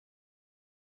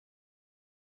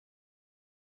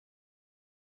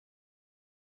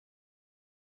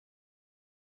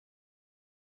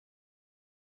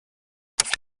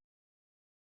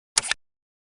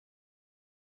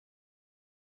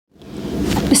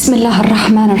بسم الله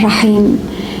الرحمن الرحيم.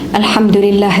 الحمد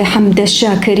لله حمد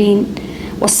الشاكرين،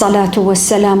 والصلاة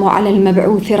والسلام على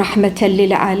المبعوث رحمة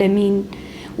للعالمين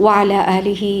وعلى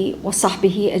آله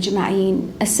وصحبه أجمعين.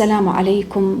 السلام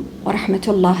عليكم ورحمة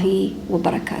الله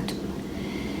وبركاته.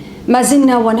 ما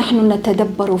زلنا ونحن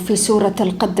نتدبر في سورة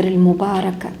القدر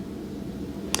المباركة،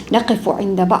 نقف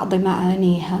عند بعض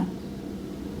معانيها،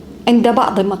 عند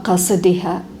بعض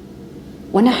مقاصدها،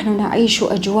 ونحن نعيش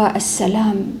أجواء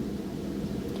السلام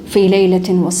في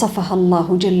ليلة وصفها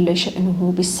الله جل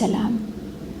شأنه بالسلام.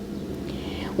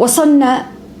 وصلنا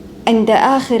عند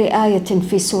آخر آية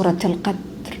في سورة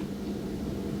القدر،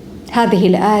 هذه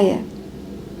الآية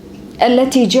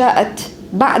التي جاءت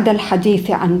بعد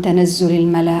الحديث عن تنزل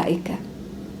الملائكة،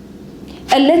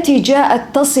 التي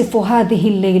جاءت تصف هذه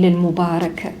الليلة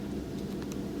المباركة.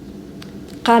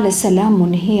 قال: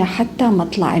 سلام هي حتى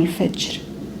مطلع الفجر.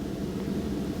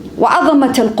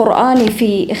 وعظمة القرآن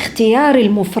في اختيار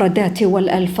المفردات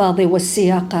والألفاظ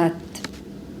والسياقات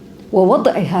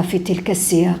ووضعها في تلك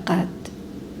السياقات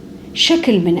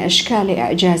شكل من أشكال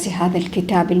إعجاز هذا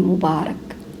الكتاب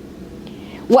المبارك.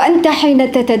 وأنت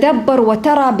حين تتدبر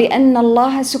وترى بأن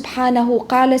الله سبحانه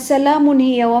قال سلام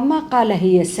هي وما قال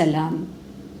هي سلام،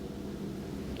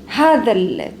 هذا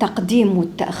التقديم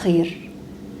والتأخير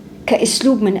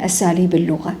كأسلوب من أساليب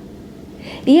اللغة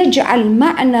يجعل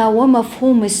معنى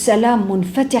ومفهوم السلام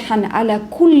منفتحا على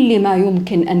كل ما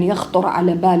يمكن أن يخطر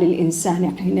على بال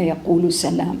الإنسان حين يقول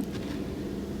سلام.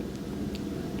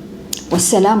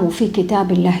 والسلام في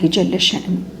كتاب الله جل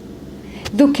شأنه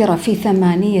ذكر في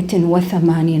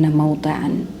 88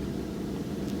 موضعا.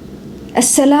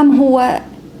 السلام هو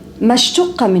ما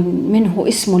اشتق منه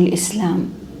اسم الإسلام،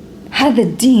 هذا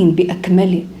الدين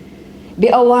بأكمله،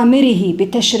 بأوامره،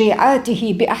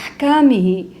 بتشريعاته،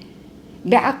 بأحكامه،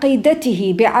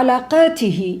 بعقيدته،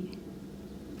 بعلاقاته،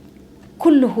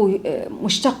 كله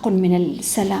مشتق من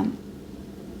السلام.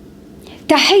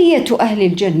 تحية أهل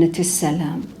الجنة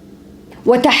السلام،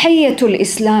 وتحية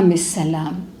الإسلام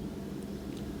السلام.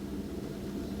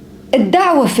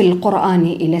 الدعوة في القرآن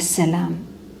إلى السلام،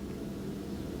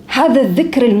 هذا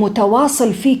الذكر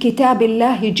المتواصل في كتاب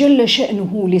الله جل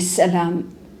شأنه للسلام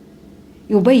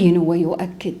يبين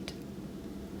ويؤكد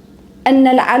أن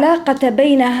العلاقة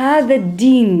بين هذا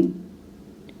الدين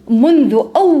منذ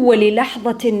أول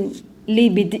لحظة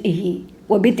لبدئه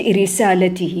وبدء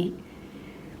رسالته،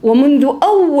 ومنذ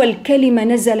أول كلمة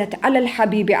نزلت على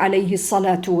الحبيب عليه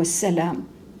الصلاة والسلام،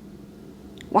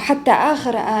 وحتى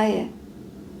آخر آية،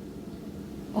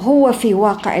 هو في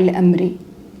واقع الأمر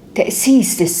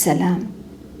تأسيس للسلام.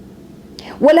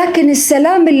 ولكن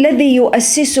السلام الذي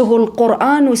يؤسسه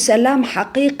القرآن سلام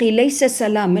حقيقي، ليس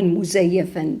سلاما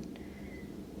مزيفا،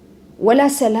 ولا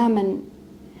سلاما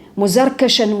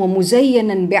مزركشا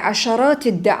ومزينا بعشرات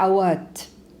الدعوات،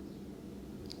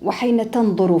 وحين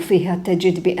تنظر فيها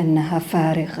تجد بأنها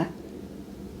فارغة،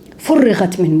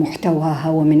 فرغت من محتواها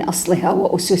ومن أصلها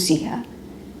وأسسها.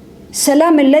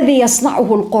 السلام الذي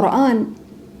يصنعه القرآن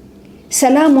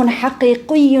سلام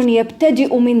حقيقي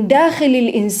يبتدئ من داخل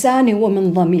الإنسان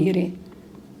ومن ضميره.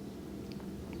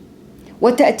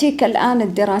 وتأتيك الآن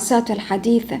الدراسات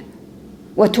الحديثة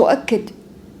وتؤكد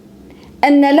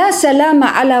أن لا سلام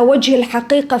على وجه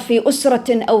الحقيقة في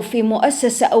أسرة أو في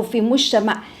مؤسسة أو في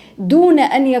مجتمع دون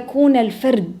أن يكون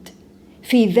الفرد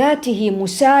في ذاته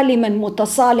مسالما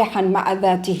متصالحا مع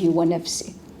ذاته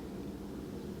ونفسه.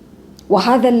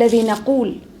 وهذا الذي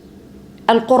نقول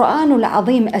القرآن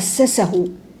العظيم أسسه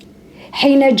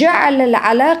حين جعل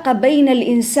العلاقة بين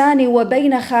الإنسان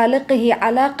وبين خالقه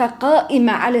علاقة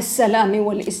قائمة على السلام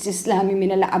والاستسلام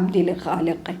من العبد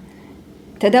لخالقه.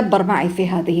 تدبر معي في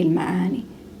هذه المعاني.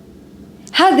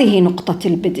 هذه نقطة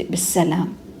البدء بالسلام،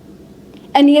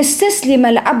 أن يستسلم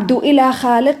العبد إلى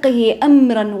خالقه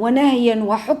أمرا ونهيا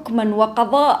وحكما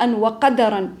وقضاء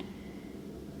وقدرا،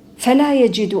 فلا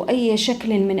يجد أي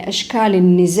شكل من أشكال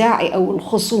النزاع أو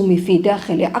الخصوم في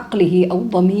داخل عقله أو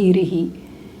ضميره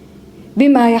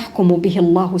بما يحكم به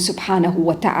الله سبحانه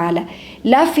وتعالى،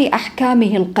 لا في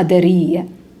أحكامه القدرية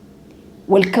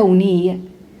والكونية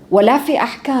ولا في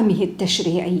أحكامه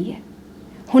التشريعية.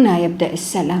 هنا يبدأ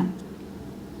السلام.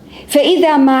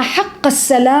 فإذا ما حق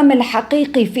السلام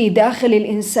الحقيقي في داخل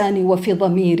الإنسان وفي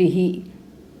ضميره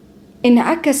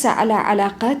انعكس على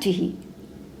علاقاته،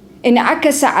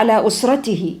 انعكس على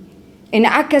أسرته،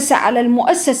 انعكس على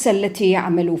المؤسسة التي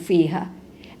يعمل فيها،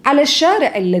 على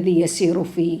الشارع الذي يسير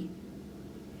فيه،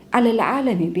 على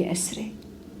العالم بأسره.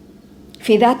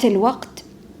 في ذات الوقت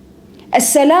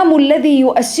السلام الذي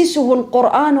يؤسسه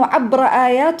القرآن عبر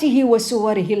آياته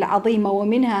وسوره العظيمة،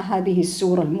 ومنها هذه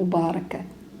السورة المباركة،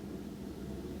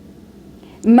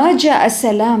 ما جاء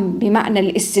سلام بمعنى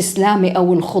الاستسلام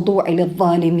أو الخضوع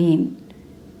للظالمين،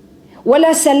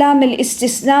 ولا سلام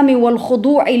الاستسلام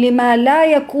والخضوع لما لا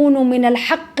يكون من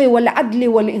الحق والعدل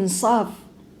والإنصاف.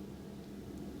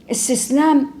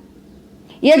 استسلام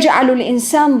يجعل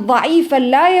الإنسان ضعيفا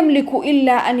لا يملك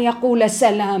إلا أن يقول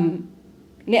سلام،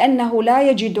 لأنه لا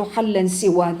يجد حلا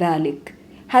سوى ذلك.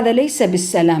 هذا ليس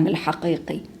بالسلام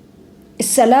الحقيقي.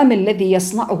 السلام الذي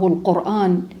يصنعه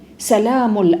القرآن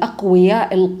سلام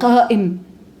الأقوياء القائم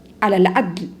على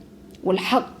العدل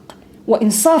والحق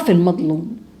وإنصاف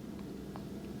المظلوم،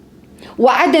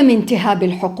 وعدم انتهاب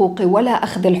الحقوق ولا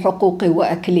أخذ الحقوق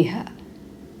وأكلها.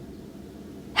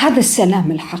 هذا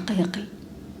السلام الحقيقي.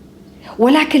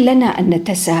 ولكن لنا أن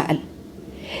نتساءل: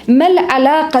 ما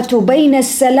العلاقة بين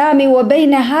السلام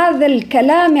وبين هذا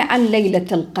الكلام عن ليلة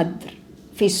القدر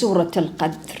في سورة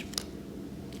القدر؟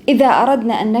 إذا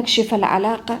أردنا أن نكشف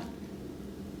العلاقة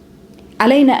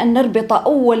علينا أن نربط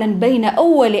أولا بين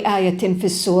أول آية في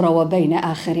السورة وبين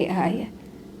آخر آية.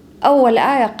 أول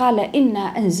آية قال إنا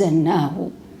أنزلناه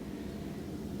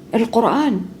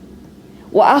القرآن،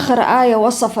 وآخر آية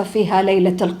وصف فيها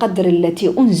ليلة القدر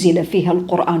التي أنزل فيها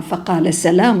القرآن فقال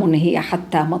سلام هي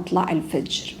حتى مطلع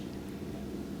الفجر.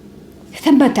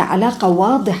 ثمة علاقة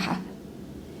واضحة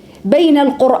بين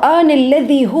القرآن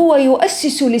الذي هو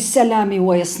يؤسس للسلام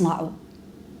ويصنعه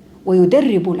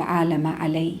ويدرب العالم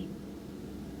عليه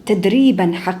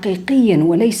تدريبا حقيقيا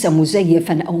وليس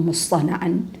مزيفا أو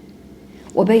مصطنعا،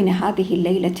 وبين هذه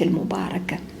الليلة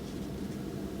المباركة.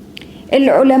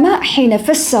 العلماء حين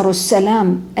فسروا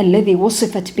السلام الذي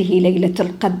وصفت به ليلة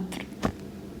القدر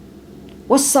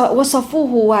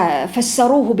وصفوه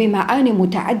وفسروه بمعاني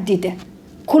متعددة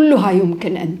كلها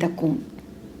يمكن أن تكون.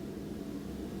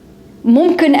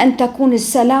 ممكن أن تكون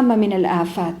السلامة من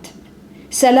الآفات،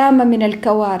 سلامة من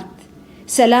الكوارث،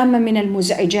 سلامة من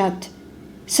المزعجات،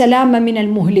 سلامة من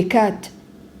المهلكات،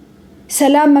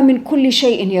 سلامة من كل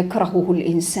شيء يكرهه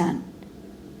الإنسان.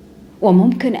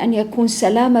 وممكن أن يكون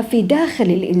سلامة في داخل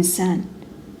الإنسان،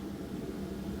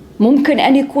 ممكن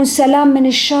أن يكون سلام من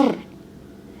الشر،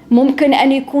 ممكن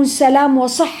أن يكون سلام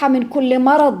وصحة من كل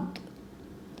مرض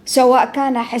سواء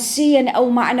كان حسيا أو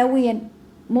معنويا،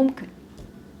 ممكن.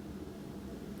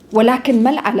 ولكن ما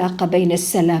العلاقة بين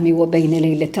السلام وبين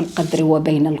ليلة القدر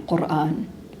وبين القرآن؟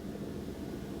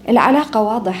 العلاقة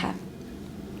واضحة.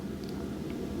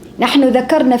 نحن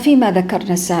ذكرنا فيما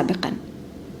ذكرنا سابقا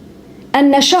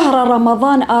أن شهر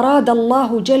رمضان أراد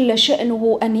الله جل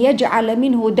شأنه أن يجعل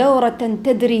منه دورة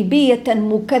تدريبية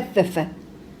مكثفة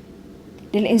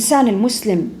للإنسان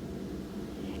المسلم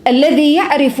الذي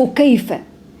يعرف كيف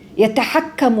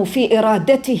يتحكم في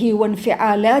إرادته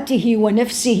وانفعالاته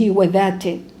ونفسه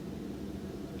وذاته،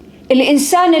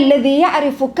 الإنسان الذي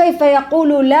يعرف كيف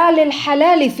يقول لا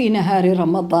للحلال في نهار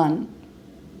رمضان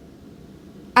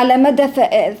على مدى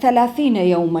 30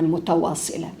 يوما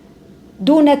متواصلة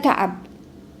دون تعب،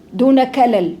 دون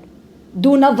كلل،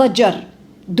 دون ضجر،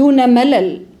 دون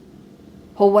ملل.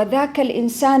 هو ذاك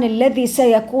الإنسان الذي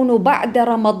سيكون بعد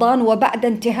رمضان وبعد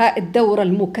انتهاء الدورة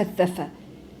المكثفة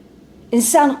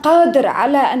إنسان قادر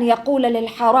على أن يقول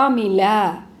للحرام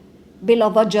لا بلا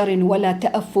ضجر ولا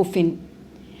تأفف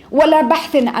ولا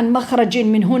بحث عن مخرج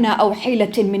من هنا أو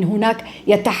حيلة من هناك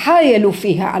يتحايل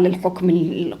فيها على الحكم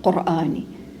القرآني.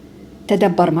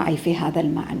 تدبر معي في هذا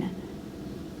المعنى.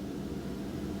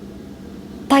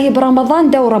 طيب،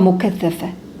 رمضان دورة مكثفة،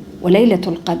 وليلة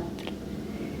القدر،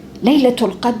 ليلة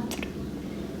القدر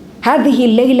هذه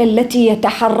الليلة التي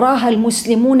يتحراها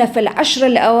المسلمون في العشر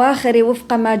الأواخر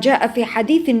وفق ما جاء في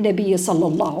حديث النبي صلى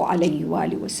الله عليه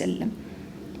وآله وسلم.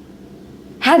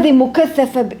 هذه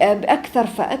مكثفة بأكثر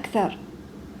فأكثر.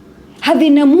 هذه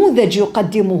نموذج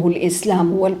يقدمه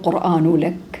الإسلام والقرآن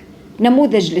لك،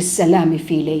 نموذج للسلام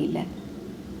في ليلة.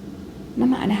 ما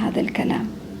معنى هذا الكلام؟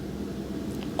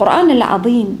 القرآن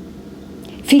العظيم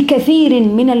في كثير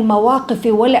من المواقف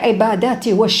والعبادات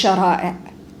والشرائع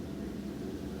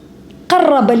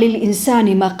قرب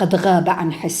للإنسان ما قد غاب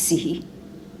عن حسه،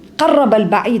 قرب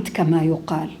البعيد كما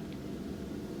يقال،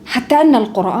 حتى أن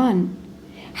القرآن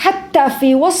حتى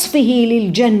في وصفه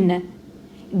للجنة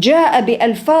جاء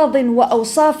بألفاظ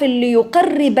وأوصاف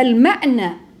ليقرب المعنى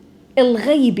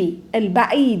الغيبي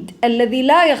البعيد الذي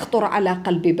لا يخطر على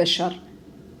قلب بشر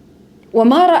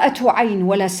وما رأته عين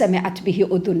ولا سمعت به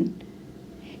أذن.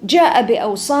 جاء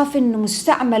بأوصاف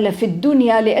مستعملة في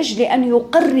الدنيا لأجل أن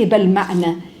يقرب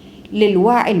المعنى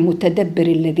للواعي المتدبر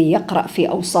الذي يقرأ في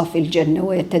أوصاف الجنة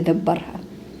ويتدبرها،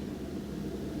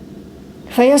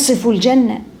 فيصف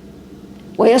الجنة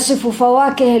ويصف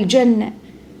فواكه الجنة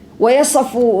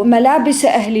ويصف ملابس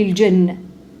أهل الجنة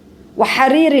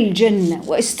وحرير الجنة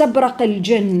واستبرق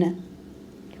الجنة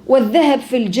والذهب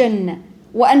في الجنة،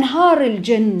 وأنهار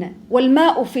الجنة،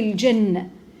 والماء في الجنة،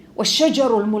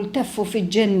 والشجر الملتف في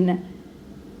الجنة.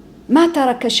 ما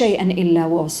ترك شيئا إلا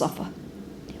ووصفه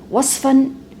وصفا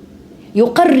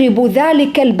يقرب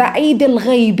ذلك البعيد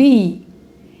الغيبي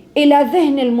إلى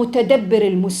ذهن المتدبر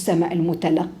المستمع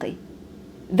المتلقي.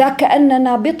 ذاك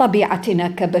أننا بطبيعتنا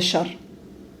كبشر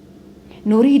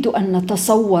نريد أن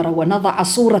نتصور ونضع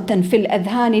صورة في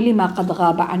الأذهان لما قد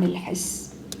غاب عن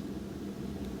الحس،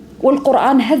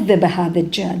 والقرآن هذب هذا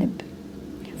الجانب،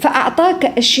 فأعطاك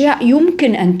أشياء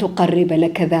يمكن أن تقرب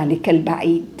لك ذلك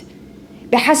البعيد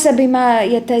بحسب ما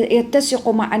يتسق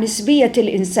مع نسبية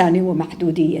الإنسان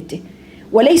ومحدوديته،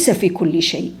 وليس في كل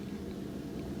شيء.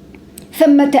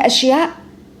 ثمة أشياء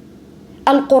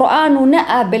القرآن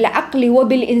نأى بالعقل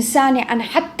وبالإنسان عن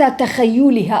حتى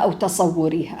تخيلها أو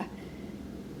تصورها.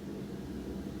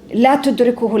 لا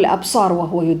تدركه الأبصار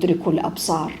وهو يدرك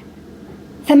الأبصار.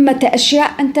 ثمة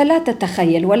أشياء أنت لا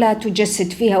تتخيل ولا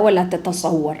تجسد فيها ولا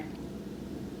تتصور،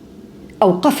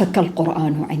 أوقفك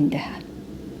القرآن عندها.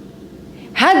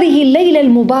 هذه الليلة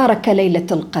المباركة ليلة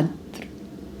القدر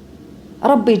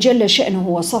ربي جل شأنه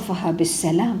وصفها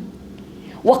بالسلام،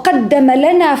 وقدم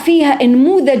لنا فيها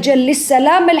انموذجا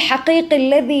للسلام الحقيقي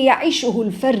الذي يعيشه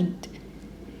الفرد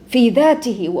في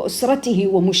ذاته وأسرته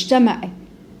ومجتمعه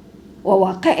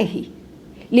وواقعه،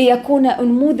 ليكون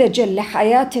انموذجا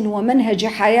لحياة ومنهج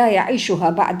حياة يعيشها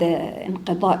بعد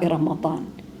انقضاء رمضان.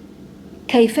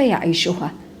 كيف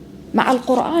يعيشها؟ مع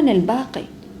القرآن الباقي،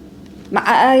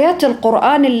 مع آيات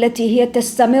القرآن التي هي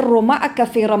تستمر معك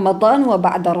في رمضان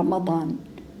وبعد رمضان.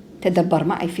 تدبر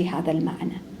معي في هذا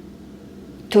المعنى.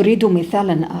 تريد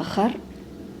مثالا آخر؟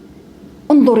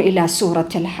 انظر إلى سورة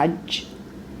الحج،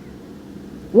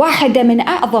 واحدة من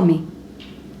أعظم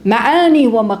معاني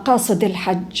ومقاصد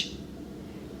الحج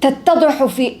تتضح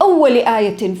في أول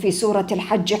آية في سورة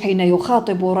الحج حين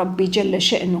يخاطب ربي جل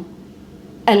شأنه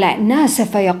الناس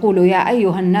فيقول يا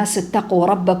أيها الناس اتقوا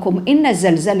ربكم إن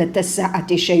زلزلة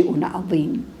الساعة شيء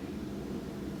عظيم.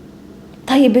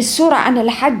 طيب السورة عن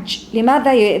الحج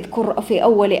لماذا يذكر في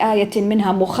أول آية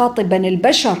منها مخاطبا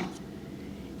البشر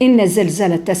إن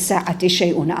زلزلة الساعة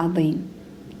شيء عظيم؟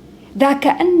 ذاك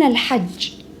أن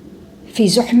الحج في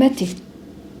زحمته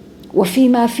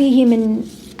وفيما فيه من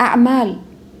أعمال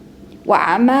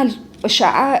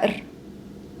وشعائر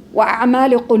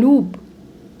وأعمال قلوب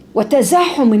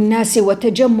وتزاحم الناس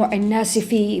وتجمع الناس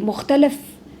في مختلف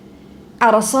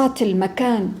عرصات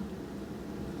المكان،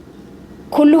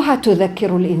 كلها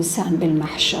تذكر الإنسان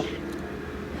بالمحشر،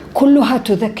 كلها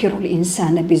تذكر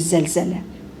الإنسان بالزلزلة،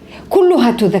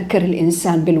 كلها تذكر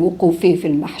الإنسان بالوقوف في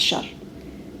المحشر.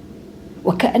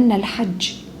 وكأن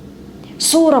الحج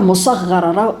صورة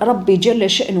مصغرة ربي جل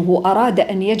شأنه أراد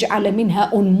أن يجعل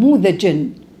منها أنموذجا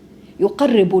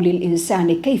يقرب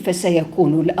للإنسان كيف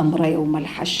سيكون الأمر يوم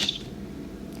الحشر،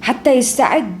 حتى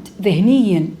يستعد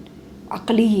ذهنيا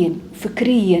عقليا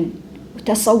فكريا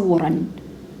وتصورا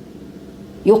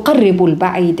يقرب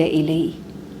البعيد إليه،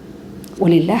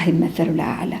 ولله المثل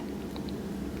الأعلى.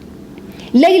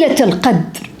 ليلة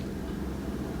القدر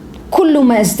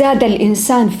كلما ازداد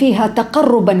الإنسان فيها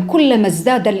تقربا، كلما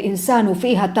ازداد الإنسان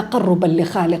فيها تقربا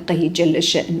لخالقه جل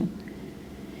شأنه،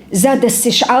 زاد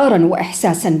استشعارا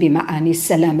وإحساسا بمعاني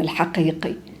السلام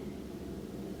الحقيقي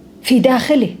في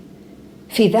داخله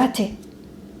في ذاته.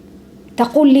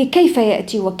 تقول لي كيف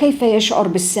يأتي وكيف يشعر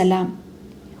بالسلام؟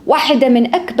 واحدة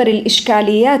من أكبر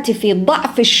الإشكاليات في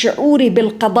ضعف الشعور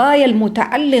بالقضايا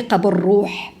المتعلقة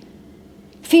بالروح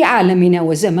في عالمنا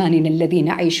وزماننا الذي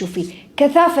نعيش فيه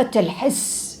كثافة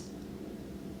الحس.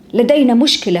 لدينا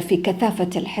مشكلة في كثافة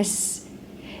الحس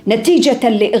نتيجة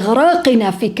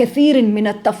لإغراقنا في كثير من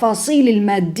التفاصيل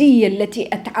المادية التي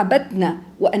أتعبتنا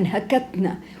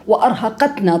وأنهكتنا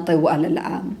وأرهقتنا طوال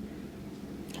العام.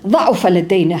 ضعف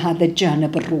لدينا هذا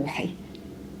الجانب الروحي.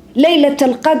 ليلة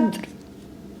القدر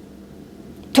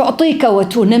تعطيك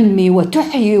وتنمي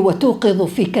وتحيي وتوقظ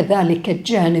فيك ذلك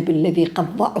الجانب الذي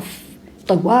قد ضعف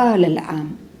طوال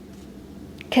العام.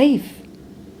 كيف؟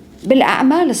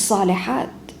 بالأعمال الصالحات،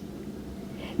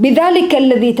 بذلك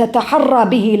الذي تتحرى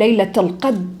به ليلة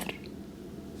القدر،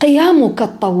 قيامك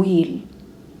الطويل،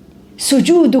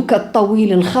 سجودك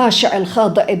الطويل الخاشع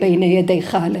الخاضع بين يدي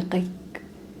خالقك،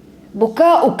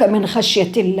 بكاؤك من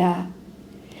خشية الله،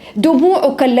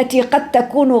 دموعك التي قد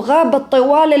تكون غابت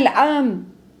طوال العام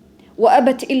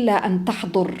وأبت إلا أن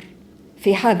تحضر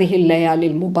في هذه الليالي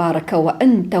المباركة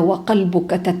وأنت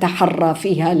وقلبك تتحرى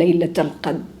فيها ليلة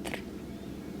القدر.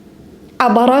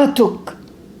 عبراتك،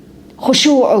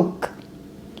 خشوعك،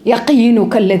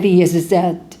 يقينك الذي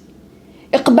يزداد،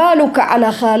 إقبالك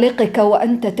على خالقك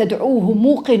وأنت تدعوه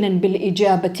موقنا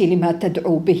بالإجابة لما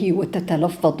تدعو به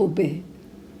وتتلفظ به.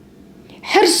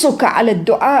 حرصك على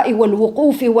الدعاء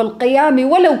والوقوف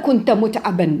والقيام ولو كنت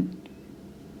متعبا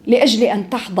لأجل أن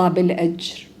تحظى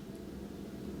بالأجر.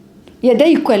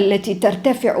 يديك التي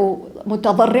ترتفع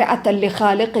متضرعة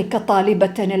لخالقك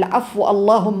طالبة العفو،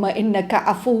 اللهم إنك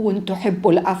عفو تحب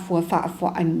العفو فاعف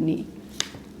عني.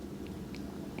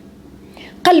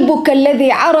 قلبك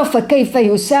الذي عرف كيف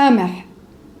يسامح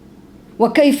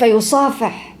وكيف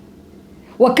يصافح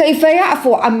وكيف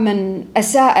يعفو عمن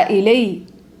أساء إليه.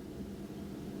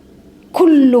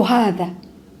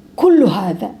 كل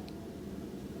هذا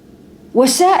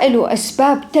وسائل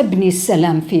أسباب تبني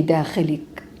السلام في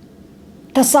داخلك،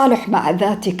 تصالح مع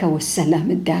ذاتك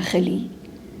والسلام الداخلي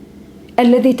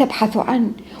الذي تبحث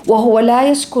عنه، وهو لا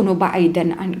يسكن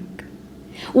بعيدا عنك،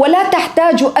 ولا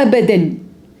تحتاج أبدا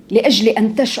لأجل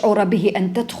أن تشعر به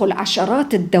أن تدخل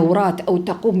عشرات الدورات أو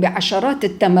تقوم بعشرات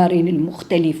التمارين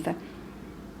المختلفة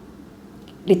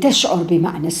لتشعر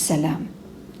بمعنى السلام.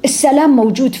 السلام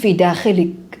موجود في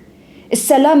داخلك،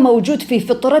 السلام موجود في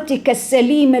فطرتك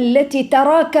السليمة التي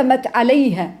تراكمت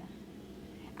عليها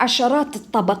عشرات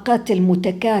الطبقات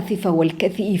المتكاثفة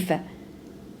والكثيفة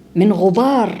من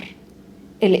غبار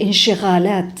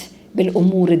الانشغالات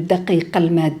بالأمور الدقيقة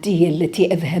المادية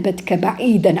التي أذهبتك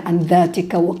بعيدا عن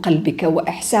ذاتك وقلبك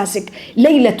وإحساسك.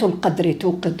 ليلة القدر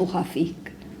توقظها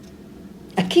فيك.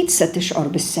 أكيد ستشعر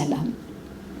بالسلام،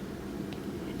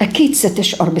 أكيد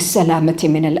ستشعر بالسلامة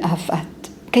من الآفات،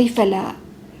 كيف لا؟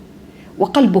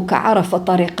 وقلبك عرف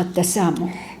طريق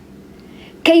التسامح،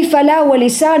 كيف لا؟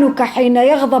 ولسانك حين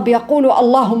يغضب يقول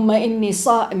اللهم إني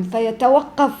صائم،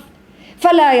 فيتوقف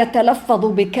فلا يتلفظ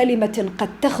بكلمة قد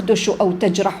تخدش أو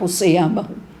تجرح صيامه.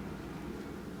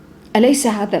 أليس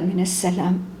هذا من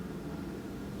السلام؟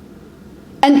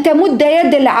 أن تمد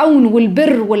يد العون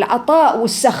والبر والعطاء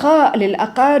والسخاء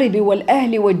للأقارب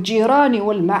والأهل والجيران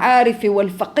والمعارف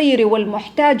والفقير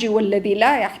والمحتاج والذي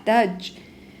لا يحتاج،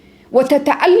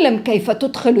 وتتعلم كيف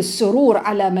تدخل السرور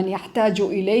على من يحتاج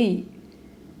إليه.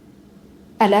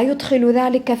 ألا يدخل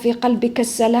ذلك في قلبك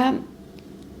السلام؟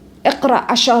 اقرأ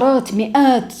عشرات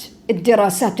مئات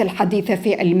الدراسات الحديثة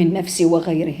في علم النفس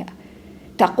وغيرها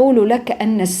تقول لك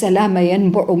أن السلام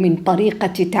ينبع من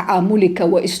طريقة تعاملك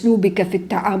وأسلوبك في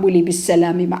التعامل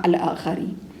بالسلام مع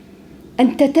الآخرين.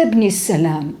 أنت تبني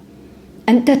السلام،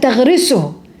 أنت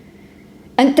تغرسه،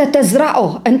 أنت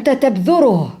تزرعه، أنت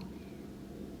تبذره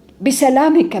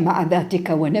بسلامك مع ذاتك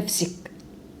ونفسك،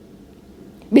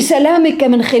 بسلامك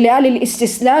من خلال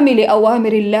الاستسلام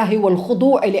لأوامر الله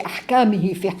والخضوع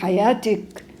لأحكامه في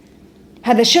حياتك.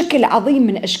 هذا شكل عظيم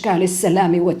من أشكال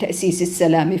السلام وتأسيس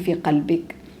السلام في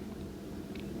قلبك.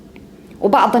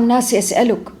 وبعض الناس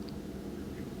يسألك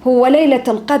هو ليلة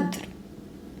القدر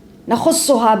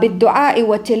نخصها بالدعاء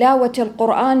وتلاوة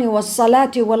القرآن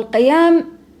والصلاة والقيام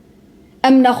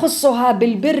أم نخصها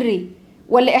بالبر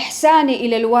والإحسان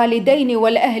إلى الوالدين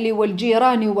والأهل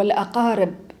والجيران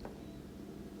والأقارب؟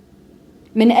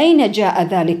 من أين جاء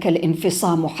ذلك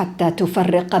الانفصام حتى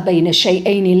تفرق بين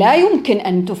شيئين لا يمكن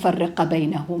أن تفرق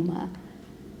بينهما؟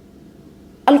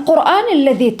 القرآن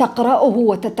الذي تقرأه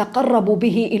وتتقرب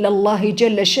به إلى الله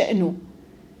جل شأنه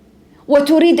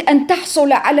وتريد أن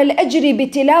تحصل على الأجر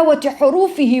بتلاوة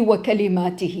حروفه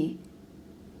وكلماته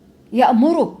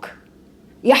يأمرك،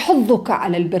 يحضك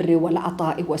على البر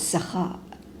والعطاء والسخاء.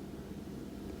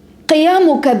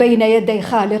 قيامك بين يدي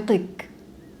خالقك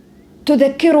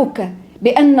تذكرك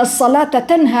بأن الصلاة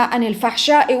تنهى عن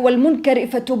الفحشاء والمنكر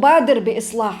فتبادر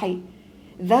بإصلاح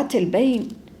ذات البين.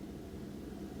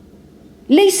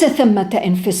 ليس ثمة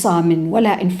انفصام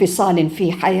ولا انفصال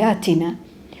في حياتنا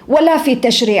ولا في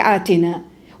تشريعاتنا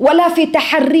ولا في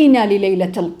تحرينا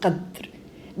لليلة القدر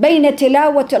بين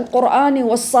تلاوة القرآن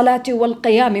والصلاة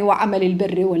والقيام وعمل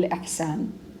البر والإحسان.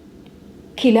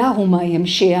 كلاهما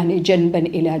يمشيان جنبا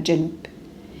إلى جنب،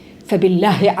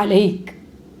 فبالله عليك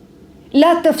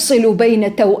لا تفصل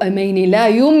بين توأمين لا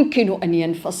يمكن أن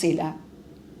ينفصلا.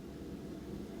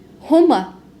 هما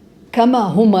كما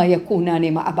هما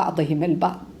يكونان مع بعضهم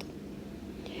البعض.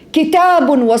 كتاب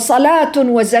وصلاة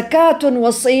وزكاة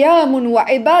وصيام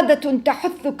وعبادة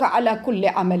تحثك على كل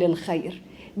عمل الخير،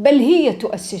 بل هي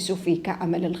تؤسس فيك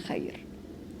عمل الخير.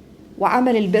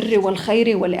 وعمل البر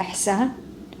والخير والإحسان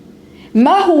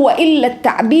ما هو إلا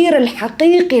التعبير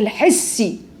الحقيقي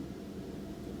الحسي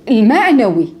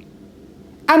المعنوي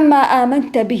عما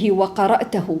آمنت به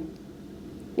وقرأته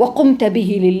وقمت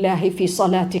به لله في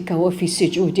صلاتك وفي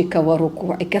سجودك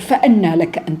وركوعك، فأنى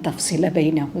لك أن تفصل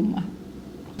بينهما؟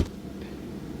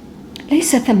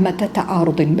 ليس ثمة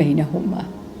تعارض بينهما.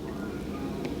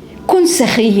 كن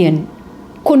سخيا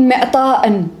كن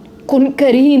معطاء، كن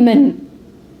كريما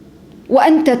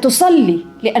وأنت تصلي،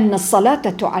 لأن الصلاة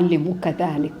تعلمك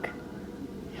ذلك.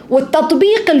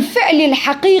 والتطبيق الفعلي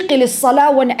الحقيقي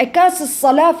للصلاة وانعكاس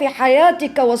الصلاة في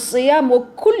حياتك والصيام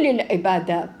وكل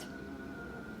العبادات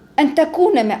أن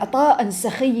تكون معطاء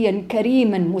سخيا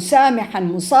كريما مسامحا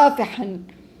مصافحا.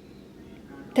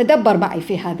 تدبر معي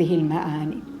في هذه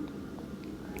المعاني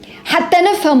حتى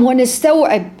نفهم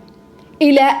ونستوعب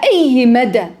إلى أي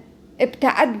مدى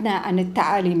ابتعدنا عن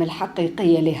التعاليم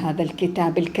الحقيقية لهذا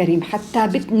الكتاب الكريم، حتى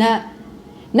بتنا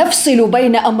نفصل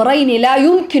بين أمرين لا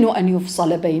يمكن أن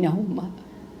يفصل بينهما،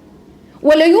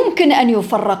 ولا يمكن أن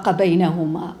يفرق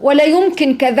بينهما، ولا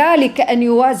يمكن كذلك أن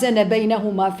يوازن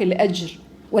بينهما في الأجر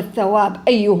والثواب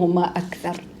أيهما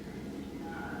أكثر.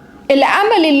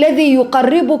 العمل الذي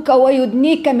يقربك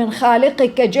ويدنيك من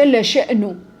خالقك جل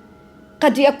شأنه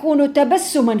قد يكون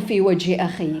تبسما في وجه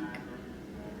أخيك،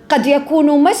 قد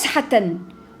يكون مسحة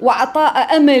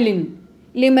وعطاء أمل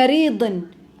لمريض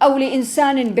أو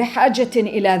لإنسان بحاجة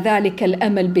إلى ذلك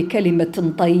الأمل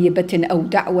بكلمة طيبة أو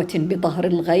دعوة بظهر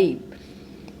الغيب.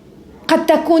 قد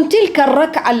تكون تلك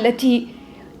الركعة التي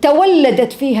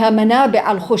تولدت فيها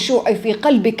منابع الخشوع في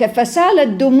قلبك فسالت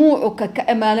دموعك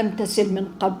كأما لم تسل من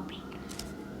قبل.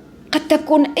 قد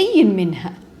تكون أي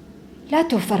منها، لا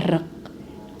تفرق.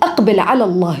 أقبل على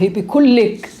الله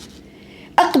بكلك،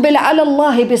 أقبل على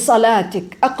الله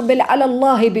بصلاتك، أقبل على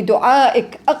الله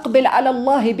بدعائك، أقبل على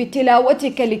الله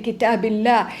بتلاوتك لكتاب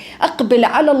الله، أقبل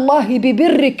على الله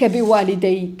ببرك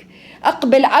بوالديك،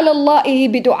 أقبل على الله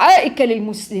بدعائك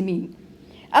للمسلمين،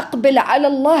 أقبل على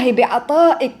الله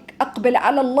بعطائك، أقبل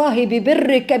على الله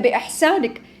ببرك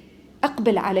بإحسانك،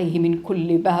 أقبل عليه من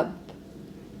كل باب،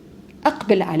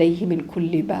 أقبل عليه من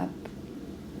كل باب.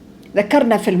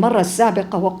 ذكرنا في المرة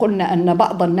السابقة وقلنا أن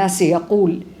بعض الناس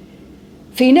يقول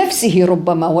في نفسه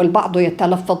ربما، والبعض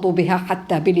يتلفظ بها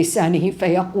حتى بلسانه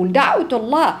فيقول دعوت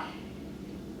الله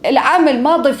العام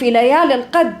الماضي في ليالي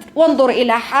القدر وانظر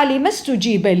إلى حالي ما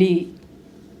استجيب لي.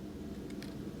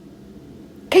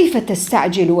 كيف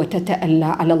تستعجل وتتألى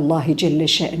على الله جل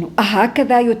شأنه؟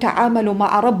 أهكذا يتعامل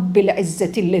مع رب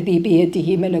العزة الذي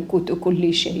بيده ملكوت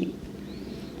كل شيء؟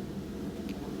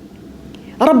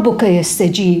 ربك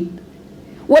يستجيب،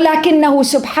 ولكنه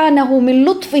سبحانه من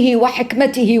لطفه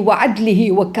وحكمته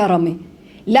وعدله وكرمه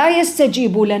لا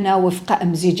يستجيب لنا وفق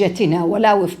أمزجتنا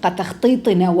ولا وفق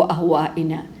تخطيطنا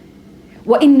وأهوائنا،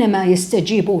 وإنما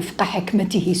يستجيب وفق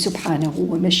حكمته سبحانه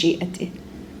ومشيئته.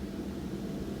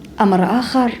 أمر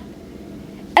آخر،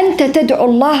 أنت تدعو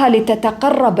الله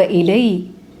لتتقرب إليه،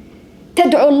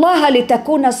 تدعو الله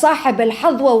لتكون صاحب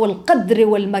الحظوة والقدر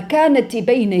والمكانة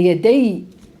بين يديه.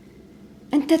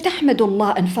 أنت تحمد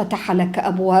الله أن فتح لك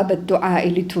أبواب الدعاء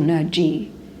لتناجيه.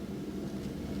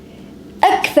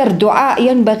 أكثر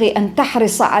دعاء ينبغي أن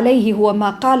تحرص عليه هو ما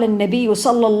قال النبي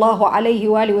صلى الله عليه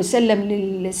وآله وسلم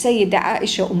للسيدة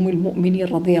عائشة أم المؤمنين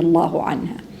رضي الله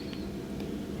عنها: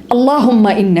 اللهم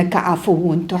إنك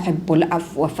عفو تحب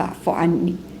العفو فاعف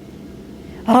عني.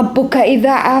 ربك إذا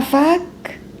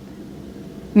عافاك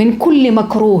من كل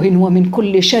مكروه ومن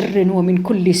كل شر ومن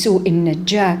كل سوء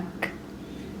نجاك.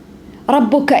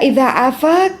 ربك إذا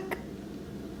عافاك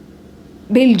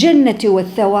بالجنة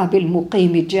والثواب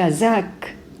المقيم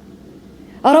جازاك.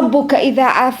 ربك إذا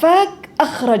عافاك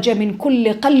أخرج من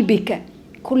كل قلبك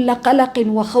كل قلق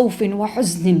وخوف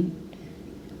وحزن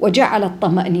وجعل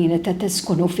الطمأنينة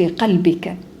تسكن في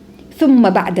قلبك، ثم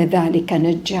بعد ذلك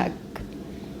نجاك.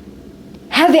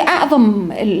 هذه أعظم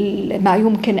ما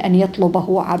يمكن أن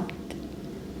يطلبه عبد،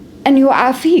 أن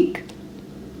يعافيك.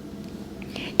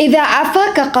 إذا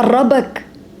عافاك قربك،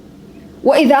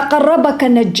 وإذا قربك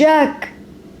نجاك،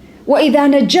 وإذا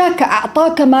نجاك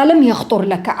أعطاك ما لم يخطر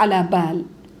لك على بال.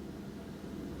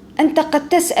 أنت قد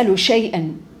تسأل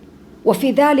شيئا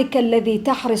وفي ذلك الذي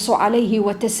تحرص عليه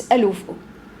وتسأله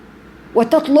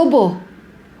وتطلبه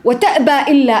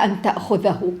وتأبى إلا أن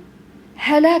تأخذه،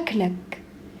 هلاك لك،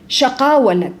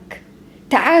 شقاوة لك،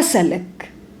 تعاسة لك.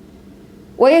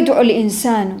 ويدعو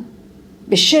الإنسان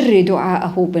بالشر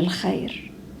دعاءه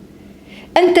بالخير.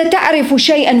 أنت تعرف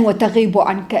شيئا وتغيب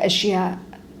عنك أشياء،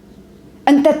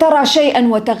 أنت ترى شيئا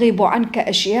وتغيب عنك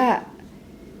أشياء.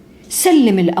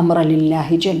 سلم الأمر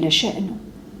لله جل شأنه،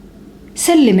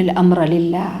 سلم الأمر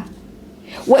لله.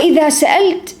 وإذا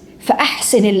سألت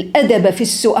فأحسن الأدب في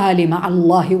السؤال مع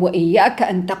الله، وإياك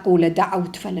أن تقول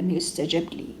دعوت فلم يستجب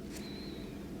لي.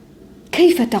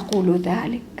 كيف تقول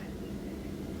ذلك؟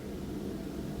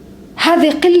 هذه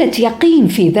قلة يقين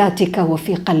في ذاتك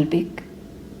وفي قلبك.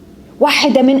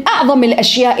 واحدة من أعظم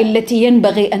الأشياء التي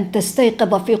ينبغي أن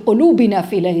تستيقظ في قلوبنا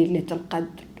في ليلة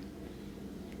القدر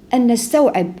أن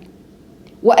نستوعب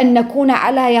وأن نكون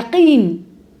على يقين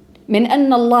من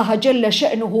أن الله جل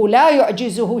شأنه لا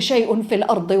يعجزه شيء في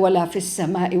الأرض ولا في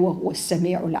السماء وهو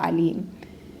السميع العليم.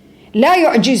 لا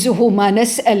يعجزه ما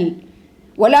نسأل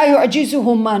ولا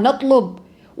يعجزه ما نطلب،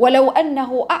 ولو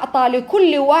أنه أعطى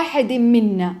لكل واحد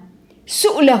منا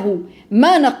سؤله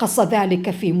ما نقص ذلك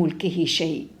في ملكه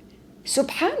شيء.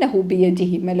 سبحانه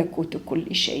بيده ملكوت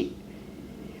كل شيء،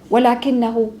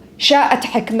 ولكنه شاءت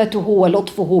حكمته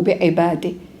ولطفه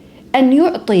بعباده أن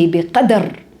يعطي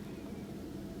بقدر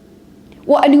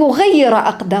وأن يغير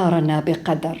أقدارنا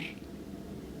بقدر.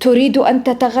 تريد أن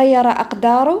تتغير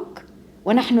أقدارك؟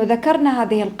 ونحن ذكرنا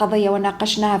هذه القضية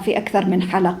وناقشناها في أكثر من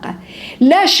حلقة.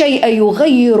 لا شيء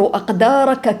يغير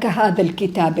أقدارك كهذا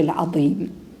الكتاب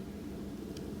العظيم.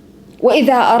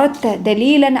 وإذا أردت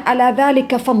دليلا على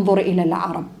ذلك فانظر إلى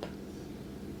العرب،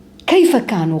 كيف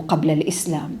كانوا قبل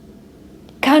الإسلام؟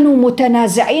 كانوا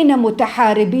متنازعين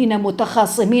متحاربين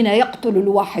متخاصمين، يقتل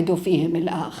الواحد فيهم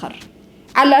الآخر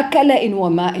على كلأ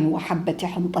وماء وحبة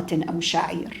حنطة أو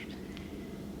شعير.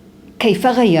 كيف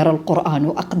غير القرآن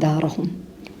أقدارهم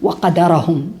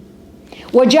وقدرهم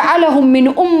وجعلهم من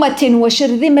أمة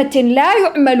وشرذمة لا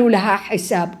يعمل لها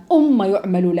حساب، أمة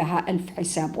يعمل لها 1000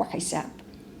 حساب وحساب،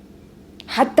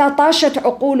 حتى طاشت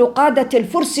عقول قادة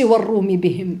الفرس والروم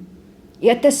بهم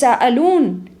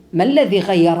يتساءلون: ما الذي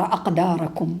غير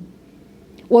أقداركم؟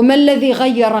 وما الذي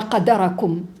غير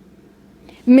قدركم؟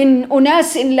 من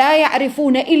أناس لا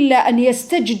يعرفون إلا أن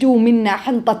يستجدوا منا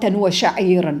حنطة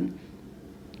وشعيرا،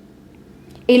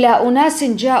 إلى أناس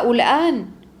جاءوا الآن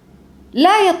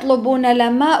لا يطلبون لا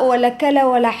ماء ولا كلى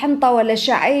ولا حنطة ولا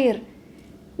شعير،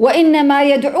 وإنما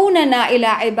يدعوننا إلى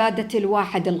عبادة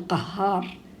الواحد القهار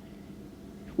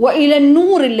وإلى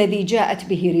النور الذي جاءت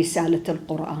به رسالة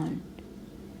القرآن.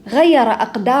 غير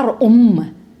أقدار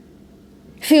أمة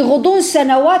في غضون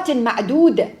سنوات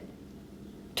معدودة.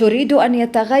 تريد أن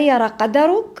يتغير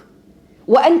قدرك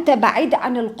وأنت بعيد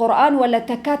عن القرآن ولا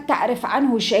تكاد تعرف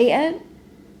عنه شيئا؟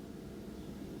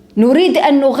 نريد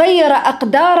أن نغير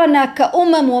أقدارنا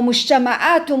كأمم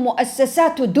ومجتمعات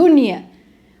ومؤسسات دنيا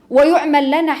ويعمل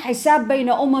لنا حساب بين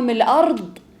أمم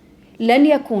الأرض. لن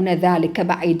يكون ذلك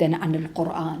بعيدا عن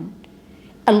القرآن.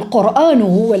 القرآن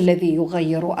هو الذي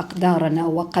يغير أقدارنا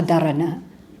وقدرنا.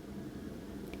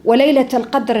 وليلة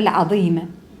القدر العظيمة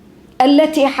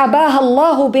التي حباها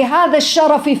الله بهذا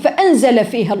الشرف فأنزل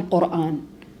فيها القرآن،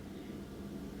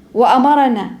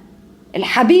 وأمرنا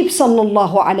الحبيب صلى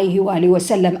الله عليه وآله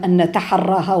وسلم أن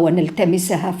نتحراها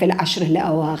ونلتمسها في العشر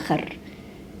الأواخر.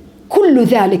 كل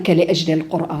ذلك لأجل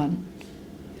القرآن،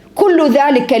 كل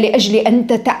ذلك لأجل أن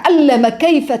تتعلم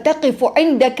كيف تقف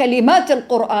عند كلمات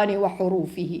القرآن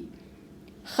وحروفه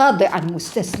خاضعا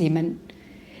مستسلما،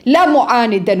 لا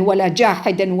معاندا ولا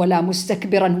جاحدا ولا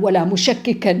مستكبرا ولا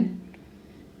مشككا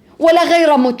ولا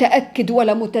غير متأكد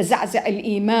ولا متزعزع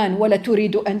الإيمان ولا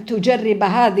تريد أن تجرب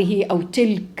هذه أو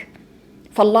تلك،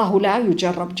 فالله لا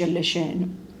يجرب جل شأنه.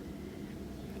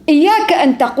 إياك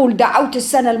أن تقول: دعوت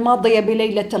السنة الماضية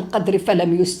بليلة القدر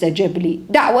فلم يستجب لي.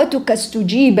 دعوتك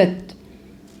استجيبت،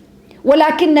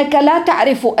 ولكنك لا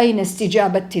تعرف أين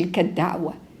استجابة تلك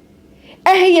الدعوة.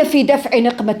 أهي في دفع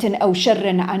نقمة أو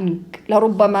شر عنك؟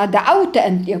 لربما دعوت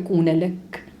أن يكون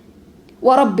لك،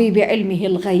 وربي بعلمه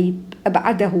الغيب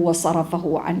أبعده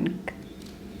وصرفه عنك.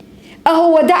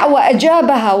 أهو دعوة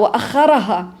أجابها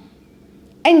وأخرها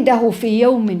عنده في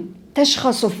يوم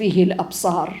تشخص فيه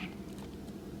الأبصار؟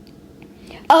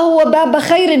 أهو باب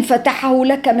خير فتحه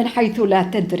لك من حيث لا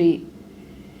تدري؟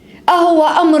 أهو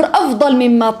أمر أفضل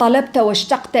مما طلبت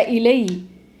واشتقت إليه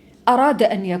أراد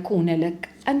أن يكون لك؟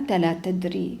 أنت لا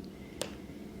تدري.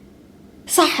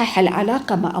 صحح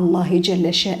العلاقة مع الله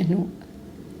جل شأنه.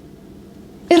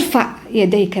 ارفع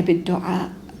يديك بالدعاء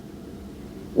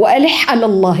وألح على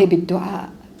الله بالدعاء،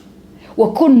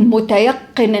 وكن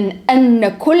متيقنا أن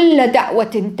كل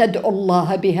دعوة تدعو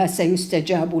الله بها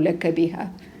سيستجاب لك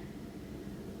بها،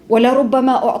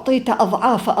 ولربما أعطيت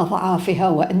أضعاف أضعافها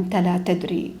وأنت لا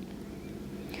تدري.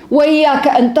 وإياك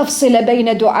أن تفصل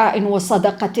بين دعاء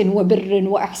وصدقة وبر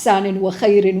وإحسان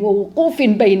وخير ووقوف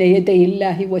بين يدي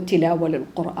الله وتلاوة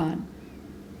للقرآن.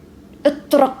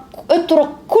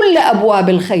 اطرق كل أبواب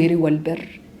الخير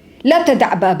والبر، لا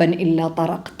تدع بابا إلا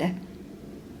طرقته،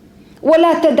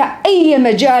 ولا تدع أي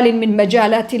مجال من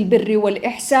مجالات البر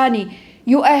والإحسان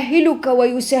يؤهلك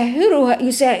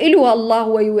ويسهلها الله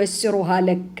وييسرها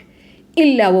لك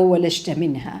إلا وولجت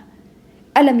منها.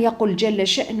 ألم يقل جل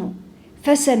شأنه: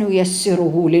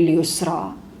 فسنيسره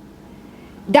لليسرى؟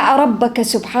 دع ربك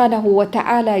سبحانه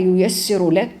وتعالى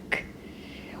ييسر لك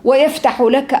ويفتح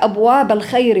لك أبواب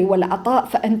الخير والعطاء،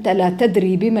 فأنت لا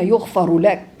تدري بما يغفر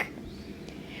لك.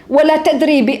 ولا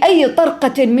تدري بأي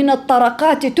طرقة من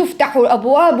الطرقات تفتح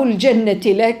أبواب الجنة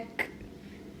لك،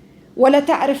 ولا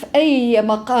تعرف أي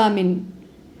مقام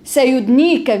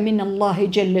سيدنيك من الله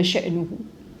جل شأنه.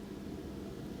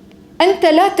 أنت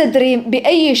لا تدري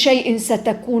بأي شيء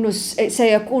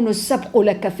سيكون السبق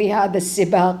لك في هذا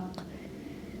السباق.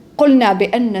 قلنا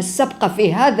بأن السبق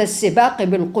في هذا السباق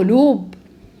بالقلوب،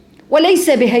 وليس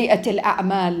بهيئة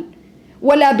الأعمال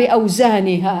ولا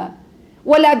بأوزانها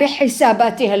ولا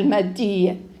بحساباتها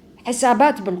المادية،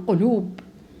 حسابات بالقلوب.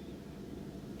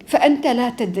 فأنت لا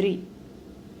تدري،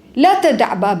 لا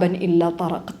تدع بابا إلا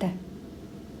طرقته،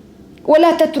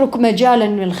 ولا تترك مجالا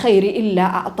للخير إلا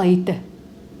أعطيته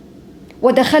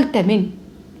ودخلت منه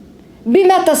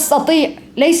بما تستطيع،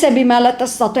 ليس بما لا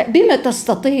تستطيع، بما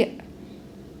تستطيع.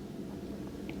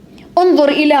 انظر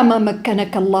إلى ما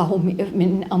مكنك الله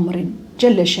من أمر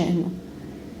جل شأنه،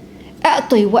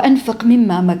 أعطي وأنفق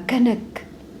مما مكنك،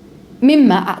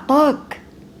 مما أعطاك،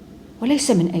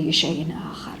 وليس من أي شيء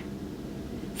آخر.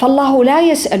 فالله لا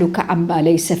يسألك عما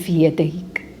ليس في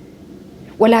يديك،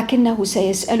 ولكنه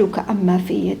سيسألك عما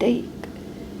في يديك.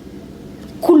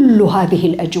 كل هذه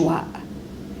الأجواء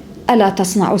ألا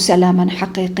تصنع سلاما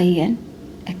حقيقيا؟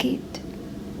 أكيد.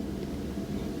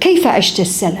 كيف عشت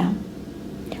السلام؟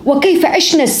 وكيف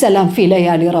عشنا السلام في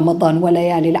ليالي رمضان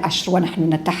وليالي العشر ونحن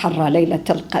نتحرى ليلة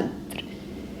القدر؟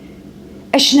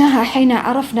 عشناها حين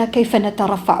عرفنا كيف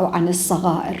نترفع عن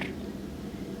الصغائر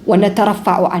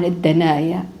ونترفع عن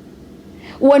الدنايا،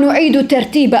 ونعيد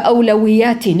ترتيب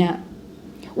أولوياتنا،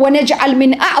 ونجعل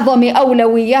من أعظم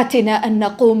أولوياتنا أن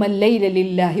نقوم الليل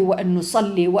لله، وأن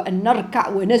نصلي، وأن نركع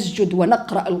ونسجد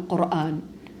ونقرأ القرآن.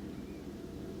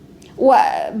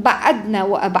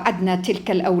 وأبعدنا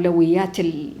تلك الأولويات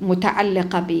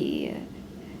المتعلقة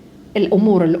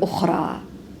بالأمور الأخرى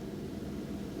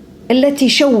التي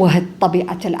شوهت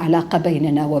طبيعة العلاقة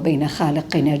بيننا وبين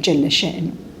خالقنا جل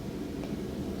شأنه.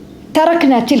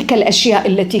 تركنا تلك الأشياء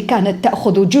التي كانت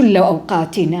تأخذ جل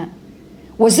أوقاتنا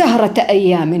وزهرة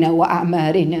أيامنا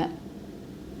وأعمارنا،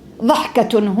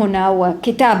 ضحكة هنا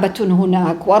وكتابة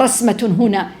هناك ورسمة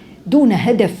هنا، دون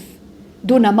هدف،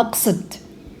 دون مقصد،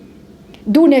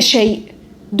 دون شيء،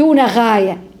 دون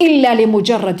غاية، إلا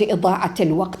لمجرد إضاعة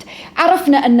الوقت.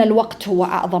 عرفنا أن الوقت هو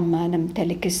أعظم ما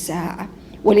نمتلك، الساعة.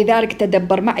 ولذلك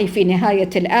تدبر معي في نهاية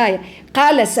الآية،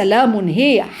 قال سلام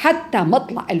هي حتى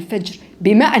مطلع الفجر،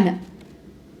 بمعنى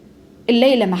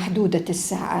الليلة محدودة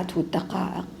الساعات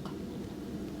والدقائق،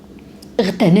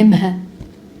 اغتنمها،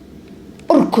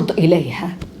 اركض إليها،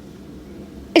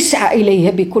 اسعى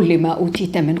إليها بكل ما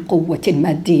أوتيت من قوة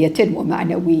مادية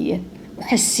ومعنوية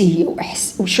وحسية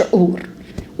وشعور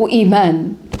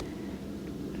وإيمان.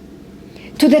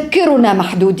 تذكرنا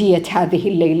محدودية هذه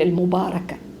الليلة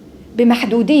المباركة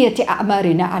بمحدودية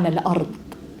أعمارنا على الأرض.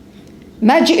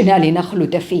 ما جئنا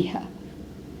لنخلد فيها،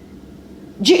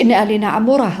 جئنا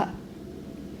لنعمرها،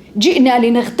 جئنا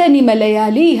لنغتنم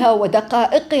لياليها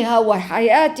ودقائقها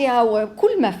وحياتها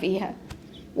وكل ما فيها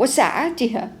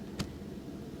وساعاتها.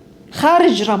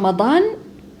 خارج رمضان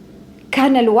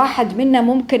كان الواحد منا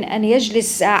ممكن أن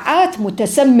يجلس ساعات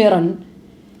متسمراً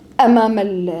أمام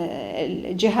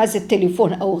جهاز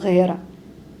التليفون أو غيره،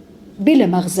 بلا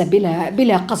مغزى،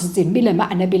 بلا قصد، بلا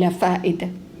معنى، بلا فائدة.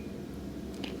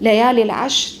 ليالي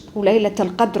العشر وليلة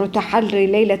القدر وتحري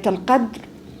ليلة القدر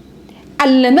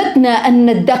علمتنا أن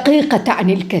الدقيقة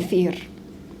تعني الكثير،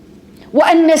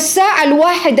 وأن الساعة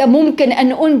الواحدة ممكن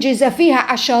أن أنجز فيها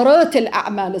عشرات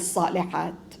الأعمال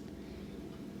الصالحات.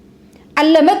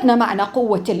 علمتنا معنى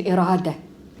قوة الإرادة،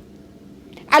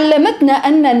 علمتنا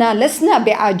أننا لسنا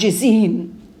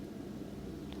بعاجزين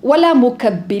ولا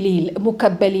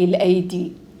مكبلي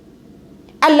الأيدي.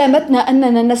 علمتنا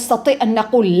أننا نستطيع أن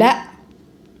نقول لا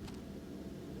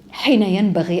حين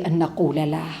ينبغي أن نقول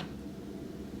لا.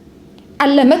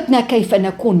 علمتنا كيف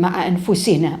نكون مع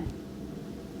أنفسنا،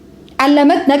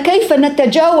 علمتنا كيف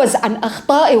نتجاوز عن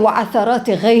أخطاء وعثرات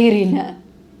غيرنا،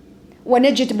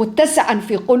 ونجد متسعا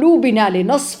في قلوبنا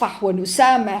لنصفح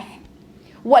ونسامح،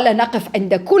 ولا نقف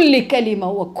عند كل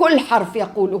كلمة وكل حرف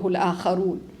يقوله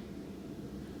الآخرون.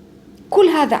 كل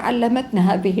هذا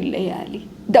علمتنا هذه الليالي،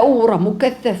 دورة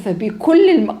مكثفة بكل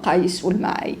المقاييس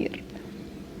والمعايير.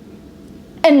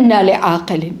 أن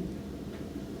لعاقل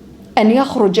أن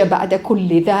يخرج بعد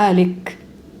كل ذلك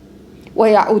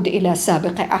ويعود إلى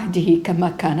سابق عهده كما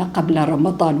كان قبل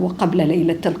رمضان وقبل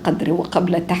ليلة القدر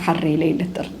وقبل تحري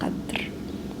ليلة القدر.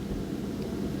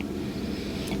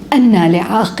 أن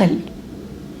لعاقل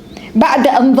بعد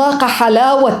أن ذاق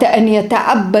حلاوة أن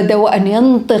يتعبد وأن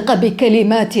ينطق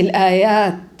بكلمات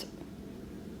الآيات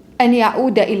أن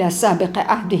يعود إلى سابق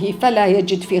عهده، فلا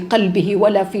يجد في قلبه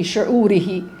ولا في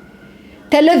شعوره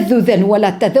تلذذا ولا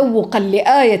تذوقا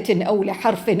لآية أو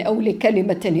لحرف أو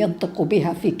لكلمة ينطق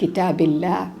بها في كتاب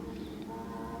الله.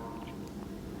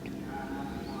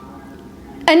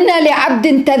 أن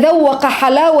لعبد تذوق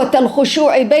حلاوة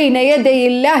الخشوع بين يدي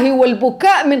الله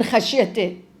والبكاء من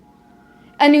خشيته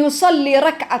أن يصلي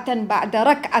ركعة بعد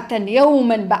ركعة،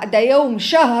 يوما بعد يوم،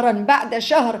 شهرا بعد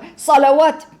شهر،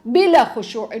 صلوات بلا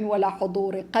خشوع ولا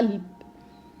حضور قلب،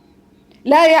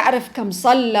 لا يعرف كم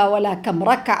صلى ولا كم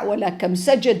ركع ولا كم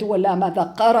سجد ولا ماذا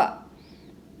قرأ.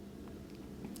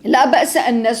 لا بأس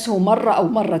أن نسهو مرة أو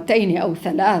مرتين أو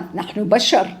ثلاث، نحن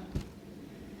بشر،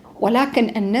 ولكن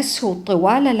أن نسهو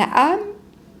طوال العام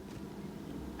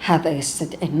هذا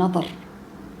يستدعي النظر.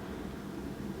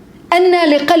 أن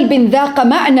لقلب ذاق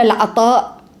معنى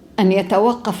العطاء أن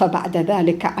يتوقف بعد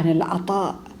ذلك عن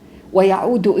العطاء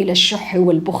ويعود إلى الشح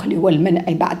والبخل والمنع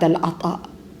بعد العطاء.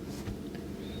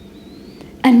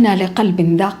 أن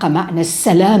لقلب ذاق معنى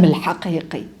السلام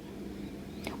الحقيقي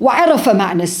وعرف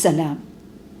معنى السلام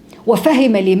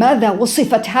وفهم لماذا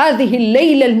وصفت هذه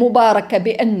الليلة المباركة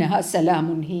بأنها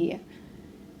سلام، هي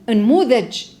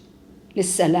نموذج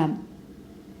للسلام،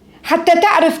 حتى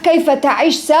تعرف كيف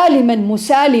تعيش سالما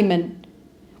مسالما.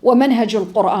 ومنهج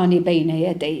القرآن بين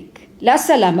يديك، لا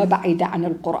سلام بعيد عن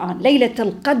القرآن. ليلة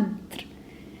القدر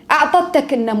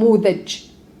أعطتك النموذج.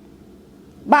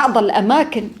 بعض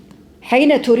الأماكن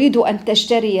حين تريد أن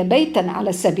تشتري بيتا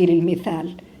على سبيل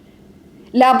المثال،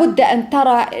 لابد أن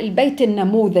ترى البيت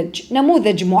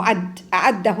نموذج معد،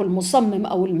 أعده المصمم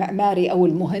أو المعماري أو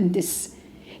المهندس،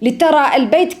 لترى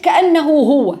البيت كأنه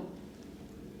هو.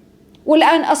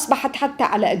 والآن أصبحت حتى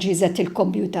على أجهزة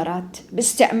الكمبيوترات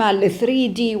باستعمال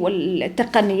 3D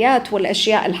والتقنيات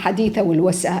والأشياء الحديثة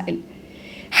والوسائل،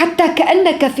 حتى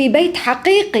كأنك في بيت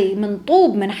حقيقي من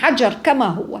طوب من حجر كما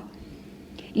هو.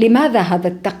 لماذا هذا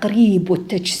التقريب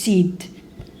والتجسيد؟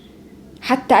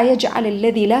 حتى يجعل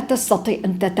الذي لا تستطيع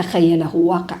أن تتخيله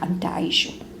واقعا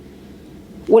تعيشه.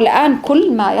 والآن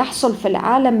كل ما يحصل في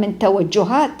العالم من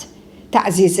توجهات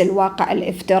تعزيز الواقع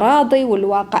الافتراضي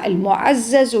والواقع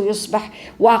المعزز، ويصبح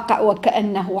واقع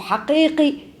وكأنه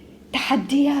حقيقي،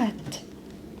 تحديات.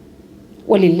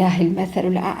 ولله المثل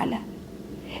الأعلى.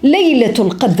 ليلة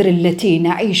القدر التي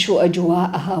نعيش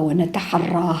أجواءها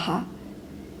ونتحراها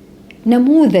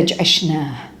نموذج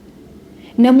عشناه،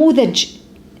 نموذج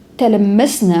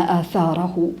تلمسنا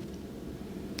آثاره،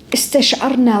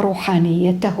 استشعرنا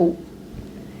روحانيته،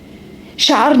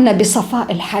 شعرنا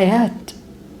بصفاء الحياة،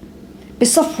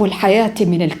 بصفو الحياة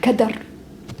من الكدر،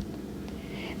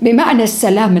 بمعنى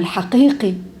السلام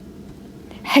الحقيقي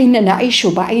حين نعيش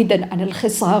بعيدا عن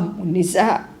الخصام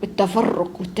والنزاع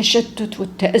والتفرق والتشتت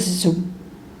والتأزم.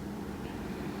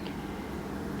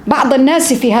 بعض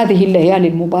الناس في هذه الليالي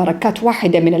المباركات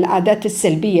واحدة من العادات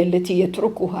السلبية التي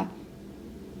يتركها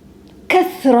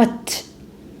كثرة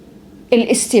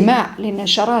الاستماع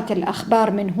لنشرات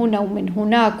الأخبار من هنا ومن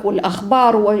هناك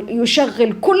والأخبار،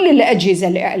 ويشغل كل الأجهزة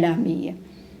الإعلامية.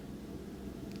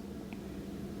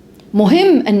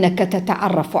 مهم أنك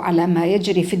تتعرف على ما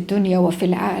يجري في الدنيا وفي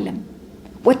العالم،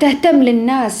 وتهتم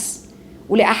للناس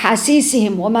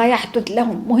ولأحاسيسهم وما يحدث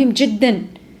لهم. مهم جدا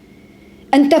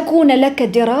أن تكون لك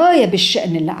دراية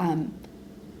بالشأن العام،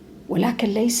 ولكن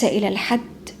ليس إلى الحد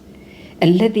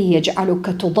الذي يجعلك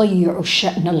تضيع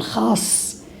الشأن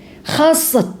الخاص،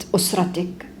 خاصة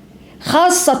أسرتك،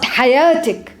 خاصة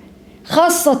حياتك،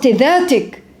 خاصة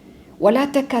ذاتك، ولا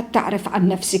تكاد تعرف عن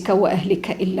نفسك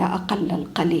وأهلك إلا أقل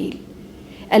القليل،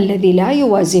 الذي لا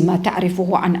يوازي ما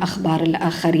تعرفه عن أخبار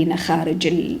الآخرين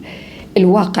خارج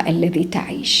الواقع الذي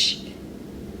تعيش.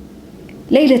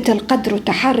 ليلة القدر،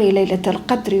 تحري ليلة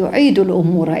القدر يعيد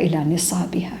الأمور إلى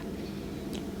نصابها،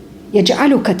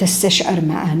 يجعلك تستشعر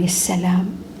معاني السلام،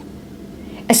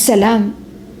 السلام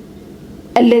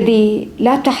الذي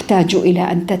لا تحتاج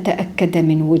إلى أن تتأكد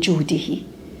من وجوده،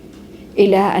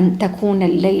 إلى أن تكون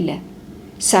الليلة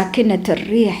ساكنة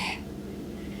الريح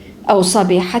أو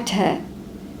صبيحتها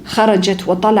خرجت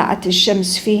وطلعت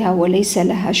الشمس فيها وليس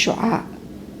لها شعاع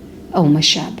أو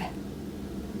مشابه.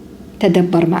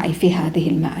 تدبر معي في هذه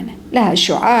المعنى، لها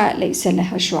شعاع ليس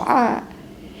لها شعاع،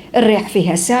 الريح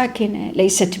فيها ساكنة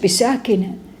ليست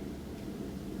بساكنة.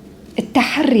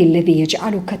 التحري الذي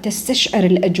يجعلك تستشعر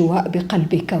الأجواء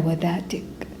بقلبك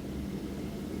وذاتك.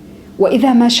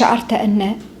 وإذا ما شعرت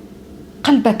أن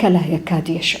قلبك لا يكاد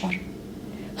يشعر،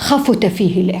 خفت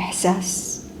فيه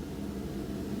الإحساس،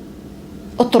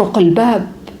 اطرق الباب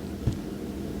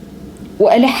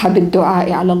وألح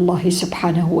بالدعاء على الله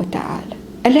سبحانه وتعالى.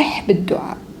 ألح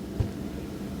بالدعاء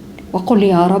وقل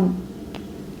يا رب،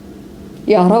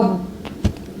 يا رب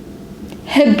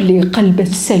هب لي قلبا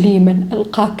سليما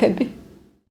ألقاك به،